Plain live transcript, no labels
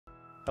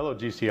Hello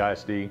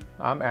GCISD,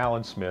 I'm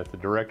Alan Smith, the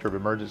Director of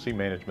Emergency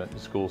Management and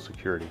School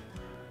Security.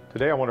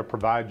 Today I want to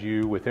provide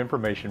you with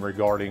information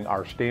regarding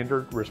our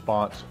standard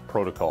response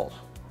protocols.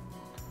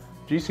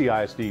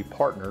 GCISD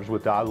partners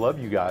with the I Love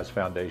You Guys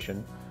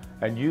Foundation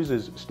and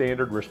uses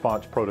standard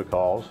response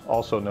protocols,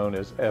 also known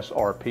as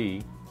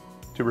SRP,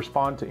 to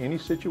respond to any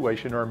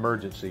situation or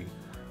emergency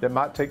that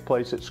might take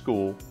place at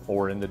school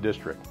or in the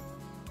district.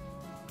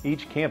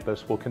 Each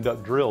campus will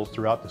conduct drills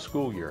throughout the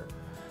school year.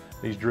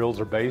 These drills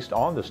are based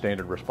on the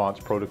standard response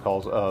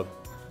protocols of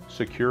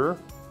secure,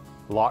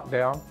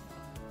 lockdown,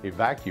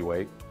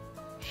 evacuate,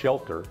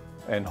 shelter,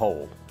 and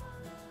hold.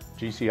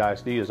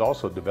 GCISD has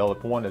also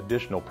developed one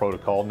additional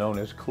protocol known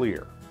as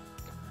CLEAR.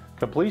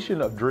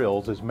 Completion of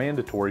drills is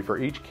mandatory for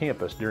each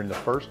campus during the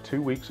first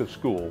 2 weeks of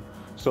school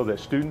so that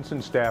students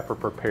and staff are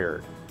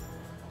prepared.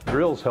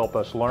 Drills help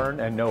us learn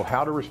and know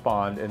how to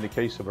respond in the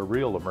case of a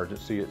real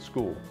emergency at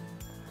school.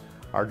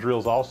 Our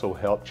drills also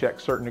help check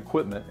certain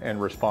equipment and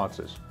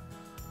responses.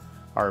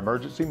 Our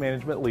emergency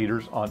management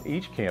leaders on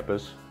each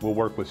campus will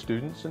work with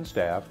students and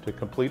staff to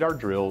complete our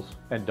drills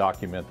and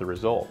document the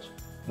results.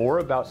 More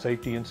about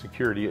safety and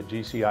security at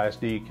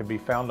GCISD can be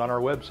found on our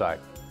website.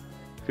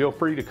 Feel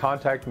free to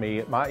contact me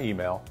at my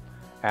email,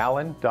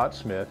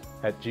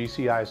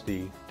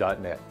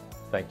 alan.smith@gcisd.net.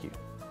 Thank you.